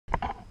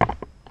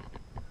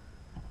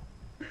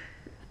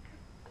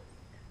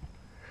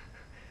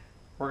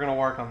We're gonna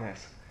work on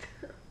this.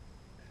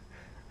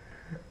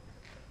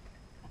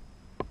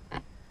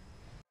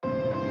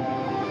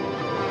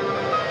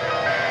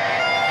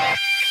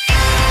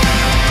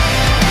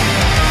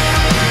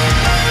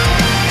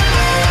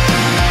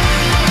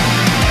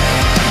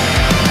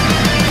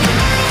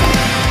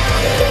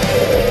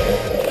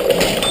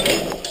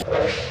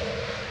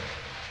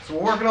 So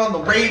we're working on the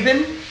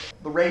Raven.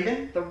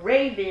 The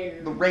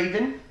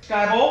Raven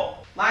Skybolt.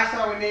 Last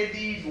time we made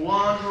these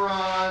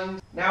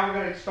longerons. Now we're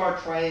gonna start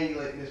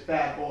triangulating this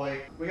bad boy.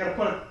 We gotta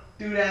put a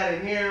doodad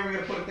in here. We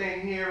gotta put a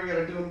thing here. We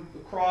gotta do them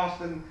across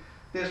and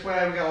this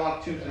way. We got a lot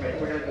of tubes to make.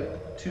 We're gonna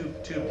do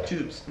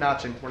tubes.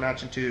 Notching. We're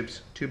notching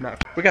tubes. Tube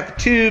notch. We got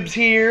the tubes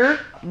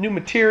here. New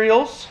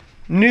materials.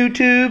 New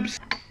tubes.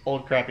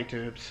 Old crappy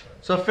tubes.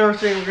 So first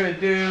thing we're gonna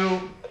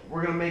do,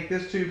 we're gonna make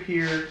this tube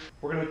here.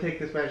 We're gonna take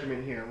this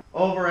measurement here,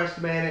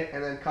 overestimate it,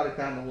 and then cut it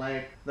down to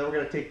length. Then we're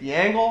gonna take the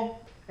angle,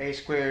 a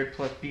squared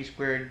plus b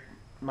squared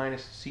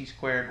minus c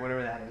squared,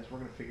 whatever that is. We're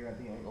gonna figure out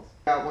the angles.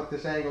 Out what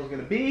this angle is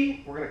gonna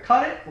be. We're gonna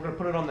cut it. We're gonna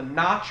put it on the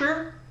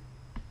notcher.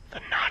 The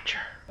notcher.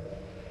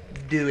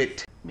 Do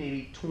it.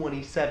 Maybe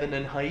 27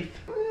 in height.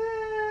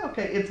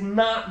 Okay, it's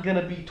not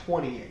gonna be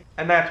 28,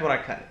 and that's what I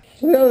cut it.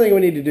 So the other thing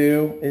we need to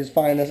do is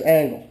find this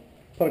angle.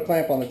 Put a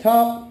clamp on the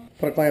top.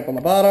 Put a clamp on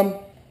the bottom.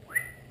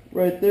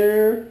 Right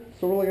there.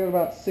 So we're looking at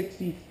about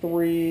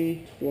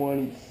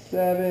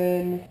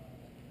 63.27.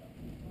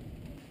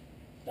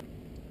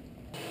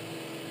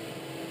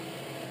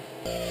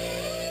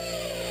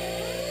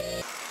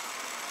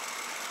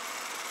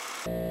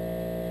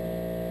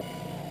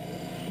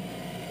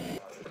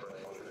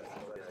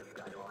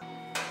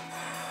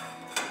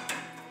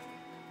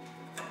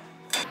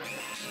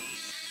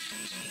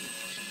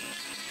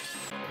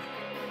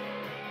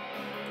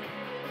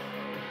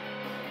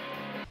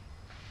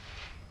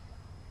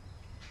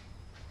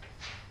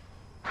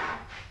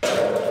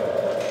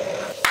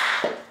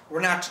 We're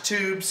notching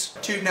tubes,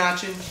 tube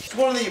notching. It's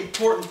one of the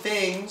important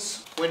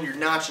things when you're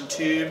notching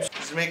tubes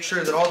is to make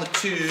sure that all the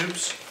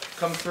tubes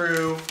come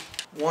through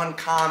one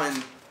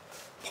common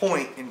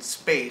point in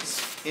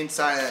space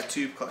inside of that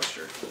tube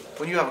cluster.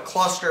 When you have a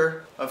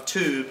cluster of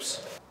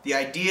tubes, the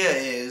idea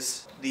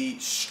is the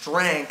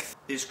strength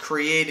is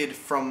created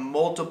from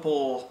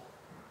multiple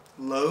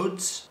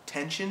loads,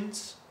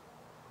 tensions,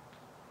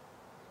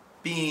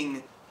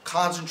 being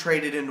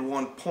concentrated into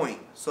one point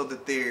so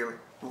that they're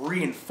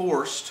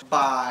reinforced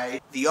by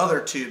the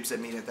other tubes that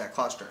meet at that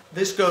cluster.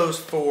 This goes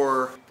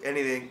for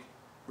anything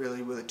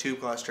really with a tube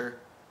cluster.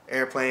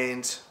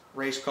 Airplanes,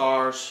 race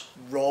cars,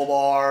 roll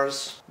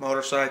bars,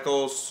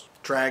 motorcycles,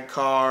 drag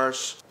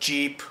cars,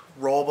 Jeep,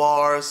 roll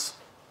bars,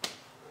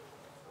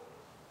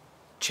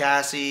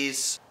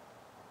 chassis,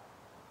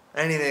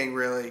 anything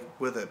really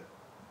with a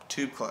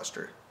tube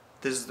cluster.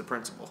 This is the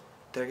principle.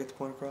 Did I get the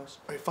point across?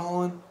 Are you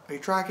following? Are you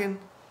tracking?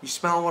 You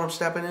smelling what I'm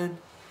stepping in?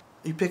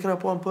 Are you picking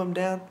up what I'm putting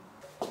down?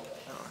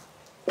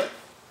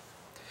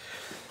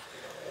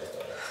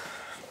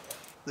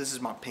 This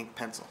is my pink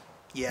pencil.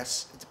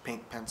 Yes, it's a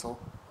pink pencil,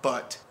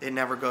 but it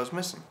never goes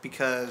missing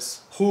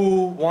because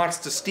who wants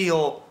to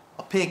steal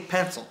a pink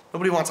pencil?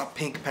 Nobody wants a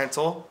pink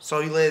pencil. So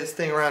you lay this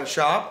thing around the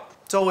shop.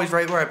 It's always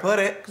right where I put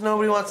it because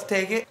nobody wants to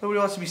take it. Nobody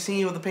wants to be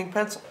seen with a pink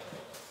pencil.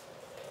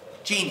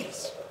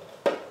 Genius.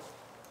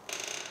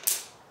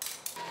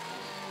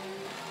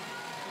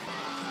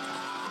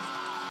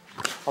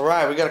 All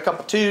right, we got a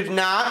couple tubes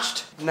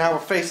notched. Now we're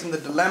facing the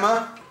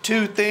dilemma.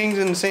 Two things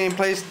in the same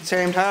place at the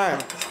same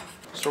time.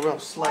 So we're gonna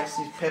slice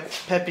these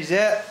peppies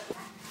up.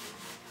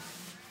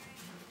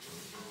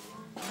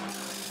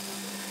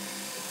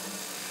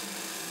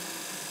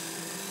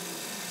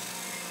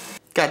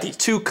 Got these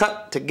two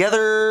cut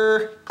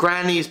together.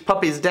 Grind these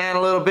puppies down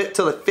a little bit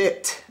till they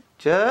fit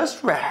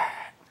just right,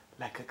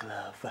 like a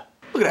glove.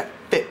 Look at that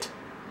fit.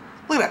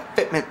 Look at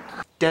that fitment.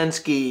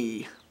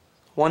 Dunsky.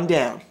 One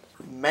down.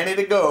 Many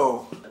to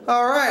go.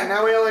 All right,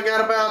 now we only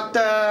got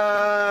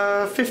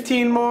about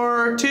 15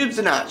 more tubes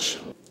to notch.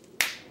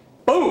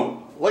 Boom.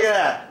 Look at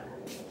that.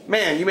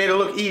 Man, you made it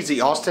look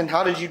easy, Austin.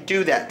 How did you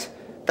do that?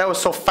 That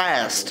was so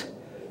fast.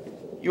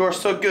 You are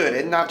so good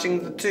at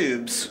notching the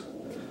tubes.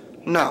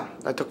 No,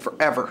 that took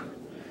forever.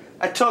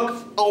 I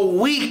took a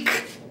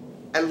week,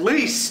 at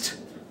least.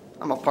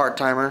 I'm a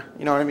part-timer,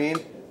 you know what I mean?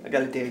 I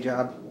got a day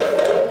job.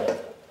 I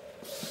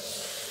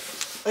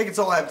think it's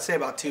all I have to say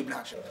about tube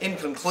notching. In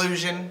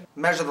conclusion,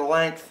 measure the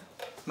length,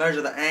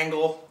 measure the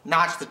angle,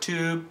 notch the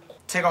tube,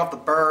 take off the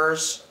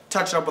burrs,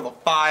 touch it up with a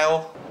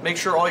file. Make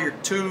sure all your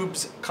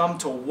tubes come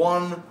to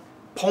one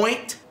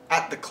point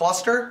at the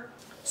cluster.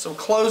 Some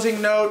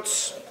closing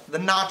notes. The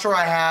notcher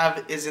I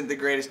have isn't the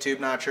greatest tube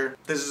notcher.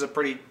 This is a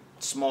pretty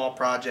small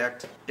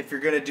project. If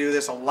you're gonna do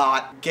this a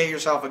lot, get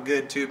yourself a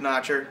good tube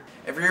notcher.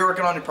 If you're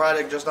working on your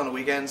project just on the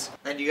weekends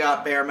and you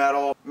got bare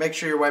metal, make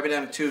sure you're wiping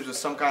down the tubes with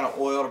some kind of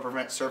oil to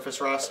prevent surface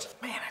rust.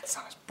 Man, that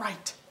sun is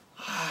bright.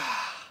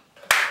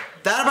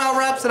 That about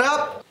wraps it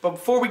up. But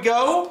before we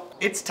go,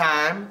 it's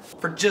time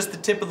for just the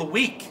tip of the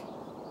week.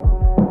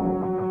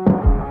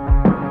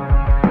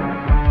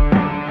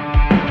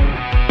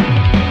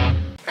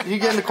 You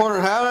get in the corner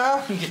how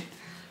now?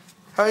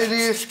 How do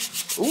you?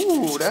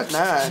 Ooh, that's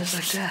nice. Just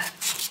like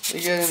that. You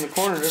get it in the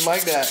corner just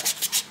like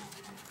that.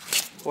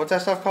 What's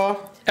that stuff called?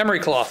 Emery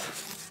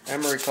cloth.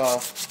 Emery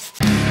cloth.